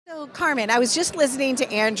Carmen, I was just listening to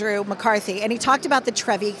Andrew McCarthy, and he talked about the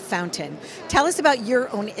Trevi Fountain. Tell us about your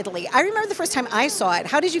own Italy. I remember the first time I saw it.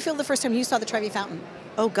 How did you feel the first time you saw the Trevi Fountain?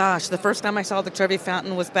 Oh gosh, the first time I saw the Trevi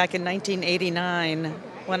Fountain was back in 1989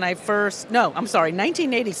 when I first, no, I'm sorry,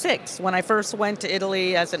 1986 when I first went to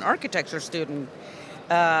Italy as an architecture student.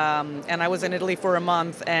 And I was in Italy for a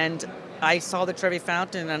month, and I saw the Trevi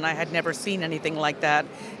Fountain, and I had never seen anything like that.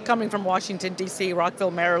 Coming from Washington, D.C.,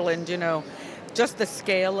 Rockville, Maryland, you know, just the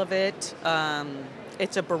scale of it.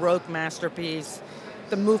 It's a Baroque masterpiece.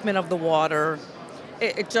 The movement of the water.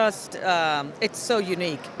 It's so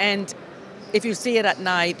unique. And if you see it at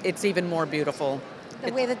night, it's even more beautiful.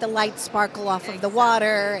 The way that the lights sparkle off of the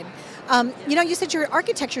water. And, you said you're an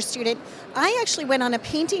architecture student. I actually went on a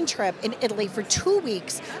painting trip in Italy for 2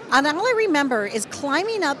 weeks. And all I remember is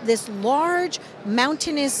climbing up this large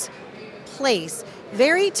mountainous place,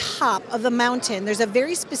 very top of the mountain. There's a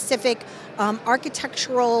very specific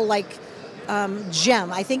architectural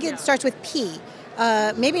gem. I think it starts with P.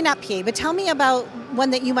 Maybe not P, but tell me about one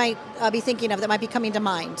that you might be thinking of that might be coming to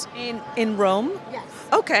mind. In Rome? Yes.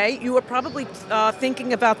 Okay, you were probably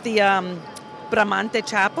thinking about the Bramante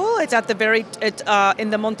Chapel. It's at the in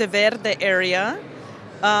the Monteverde area.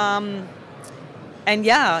 And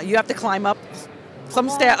yeah, you have to climb up some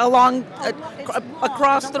across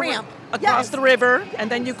the ramp. Across the river,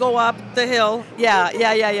 and then you go up the hill.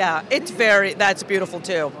 Yeah. That's beautiful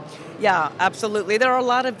too. Yeah, absolutely. There are a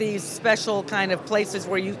lot of these special kind of places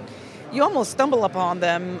where you almost stumble upon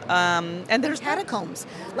them, and there's catacombs,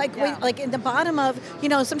 like in the bottom of,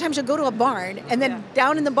 sometimes you'll go to a barn, and then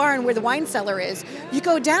down in the barn where the wine cellar is, you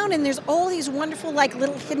go down and there's all these wonderful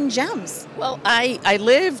little hidden gems. Well, I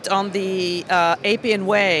lived on the Appian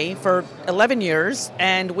Way for 11 years,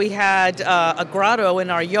 and we had a grotto in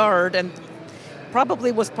our yard, and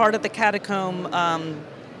probably was part of the catacomb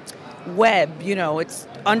web. It's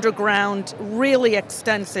underground, really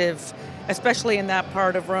extensive, especially in that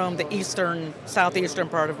part of Rome, the southeastern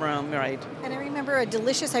part of Rome, right? And I remember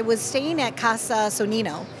I was staying at Casa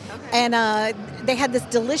Sonino, and they had this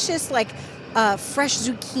delicious, fresh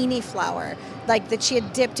zucchini flour, that she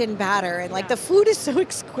had dipped in batter, and the food is so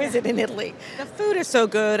exquisite in Italy. The food is so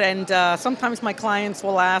good, and sometimes my clients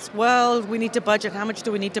will ask, well, we need to budget, how much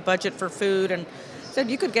do we need to budget for food? And said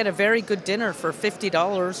you could get a very good dinner for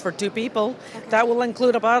 $50 for 2 people. Okay. That will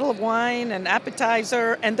include a bottle of wine, an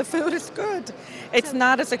appetizer, and the food is good. It's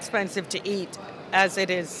not as expensive to eat as it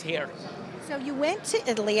is here. So you went to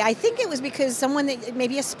Italy. I think it was because someone,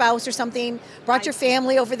 maybe a spouse or something, brought your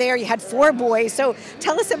family over there. You had 4 boys. So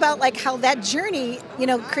tell us about how that journey,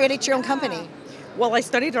 created your own company. Well, I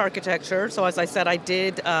studied architecture. So as I said, I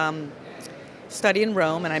did study in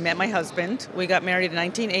Rome, and I met my husband. We got married in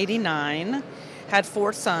 1989. Had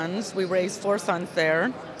 4 sons. We raised 4 sons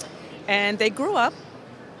there. And they grew up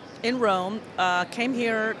in Rome, came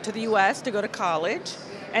here to the U.S. to go to college,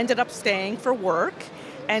 ended up staying for work.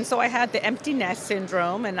 And so I had the empty nest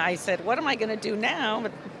syndrome, and I said, what am I going to do now?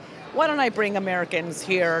 Why don't I bring Americans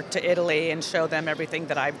here to Italy and show them everything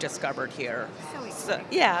that I've discovered here? So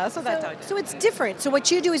it's different. So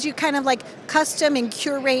what you do is you kind of custom and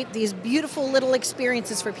curate these beautiful little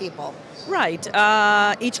experiences for people. Right.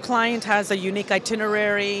 Each client has a unique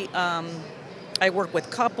itinerary. I work with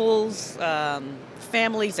couples,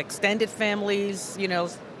 families, extended families,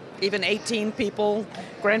 even 18 people,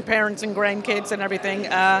 grandparents and grandkids and everything.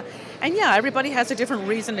 Everybody has a different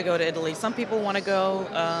reason to go to Italy. Some people want to go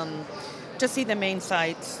to see the main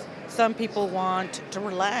sites. Some people want to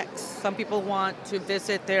relax. Some people want to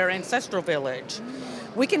visit their ancestral village.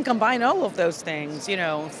 We can combine all of those things,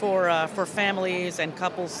 for families and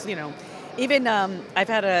couples, Even I've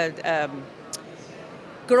had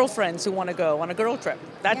girlfriends who want to go on a girl trip.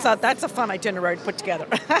 That's a fun itinerary to put together.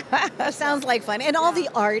 That sounds like fun. And all the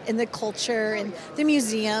art and the culture and the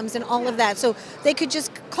museums and all of that. So they could just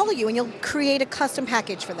call you and you'll create a custom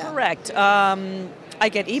package for them. Correct. I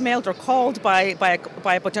get emailed or called by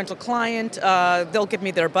a potential client. They'll give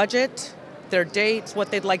me their budget, their dates, what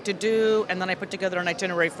they'd like to do, and then I put together an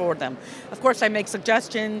itinerary for them. Of course, I make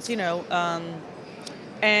suggestions,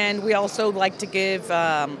 and we also like to give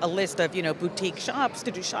a list of, boutique shops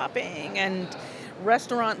to do shopping and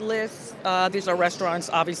restaurant lists. These are restaurants,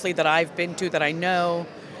 obviously, that I've been to that I know,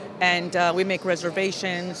 and we make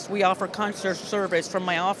reservations. We offer concierge service from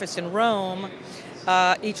my office in Rome.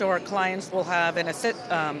 Each of our clients will have an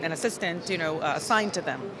assistant, assigned to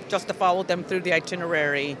them, just to follow them through the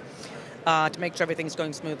itinerary to make sure everything's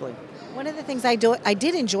going smoothly. One of the things I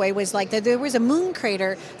did enjoy was that there was a moon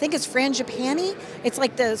crater. I think it's Frangipani. It's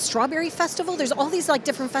like the Strawberry Festival. There's all these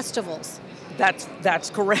different festivals.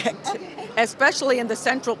 That's correct. Okay. especially in the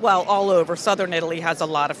central, well, all over. Southern Italy has a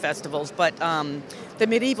lot of festivals, but the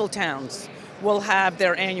medieval towns will have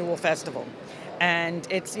their annual festival. And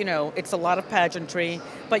it's, it's a lot of pageantry,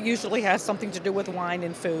 but usually has something to do with wine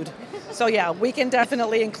and food. So yeah, we can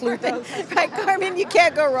definitely include those. Right, Carmen, you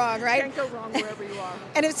can't go wrong, right? Can't go wrong wherever you are.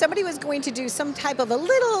 And if somebody was going to do some type of a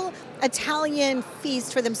little Italian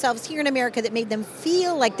feast for themselves here in America that made them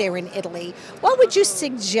feel like they were in Italy, what would you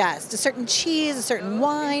suggest? A certain cheese, a certain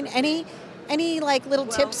wine, any like little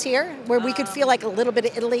tips here where we could feel like a little bit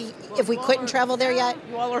of Italy if we couldn't travel there yet?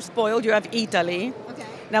 You all are spoiled. You have Italy. Okay.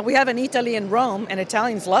 Now we have an Italy in Rome, and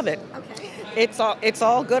Italians love it. Okay. It's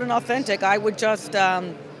all good and authentic. I would just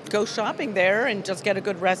go shopping there and just get a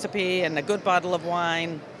good recipe and a good bottle of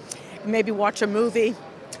wine. Maybe watch a movie.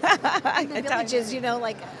 And the villages,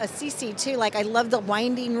 like Assisi too. Like I love the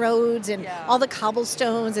winding roads and all the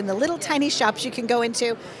cobblestones and the little tiny shops you can go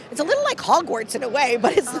into. It's a little like Hogwarts in a way,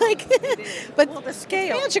 but it's but the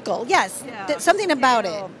scale, magical. Yes, something about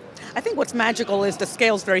it. I think what's magical is the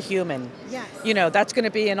scale's very human. Yes. That's going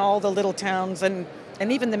to be in all the little towns and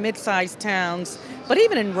even the mid-sized towns. But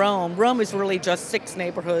even in Rome is really just 6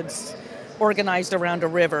 neighborhoods organized around a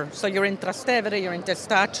river. So you're in Trastevere, you're in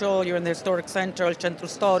Testaccio, you're in the historic center, Il Centro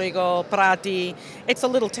Storico, Prati. It's a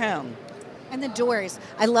little town. And the doors.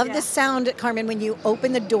 I love the sound, Carmen, when you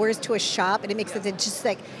open the doors to a shop and it makes it just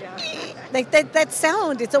like that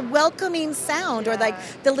sound. It's a welcoming sound, or like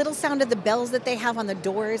the little sound of the bells that they have on the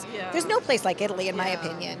doors. Yeah. There's no place like Italy, in my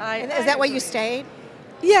opinion. Is that why you stayed?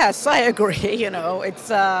 Yes, I agree.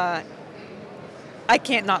 It's I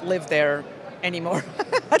can't not live there anymore.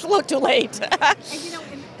 It's a little too late.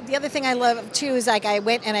 And the other thing I love too is like I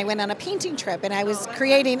went on a painting trip, and I was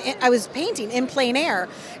painting in plein air.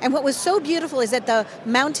 And what was so beautiful is that the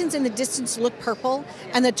mountains in the distance look purple,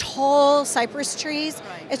 and the tall cypress trees.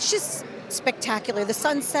 It's just spectacular. The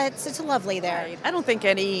sunsets, it's lovely there. I don't think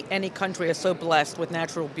any country is so blessed with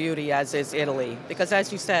natural beauty as is Italy, because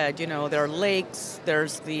as you said, there are lakes,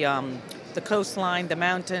 there's the coastline, the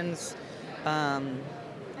mountains. I'm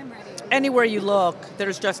ready. Anywhere you look,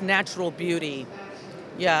 there's just natural beauty.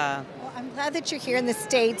 Yeah. Well, I'm glad that you're here in the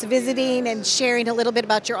States visiting and sharing a little bit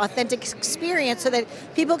about your authentic experience so that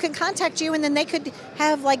people can contact you and then they could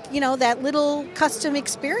have that little custom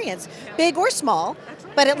experience, big or small.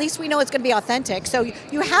 But at least we know it's going to be authentic. So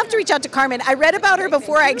you have to reach out to Carmen. I read about her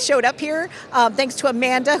before I showed up here, thanks to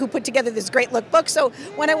Amanda, who put together this great lookbook. So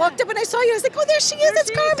when I walked up and I saw you, I was like, oh, there she is.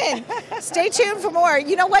 That's Carmen. Stay tuned for more.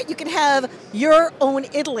 You know what? You can have your own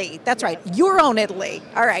Italy. That's right. Your own Italy.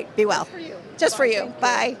 All right. Be well. Just for you. Just for you.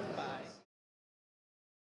 Bye.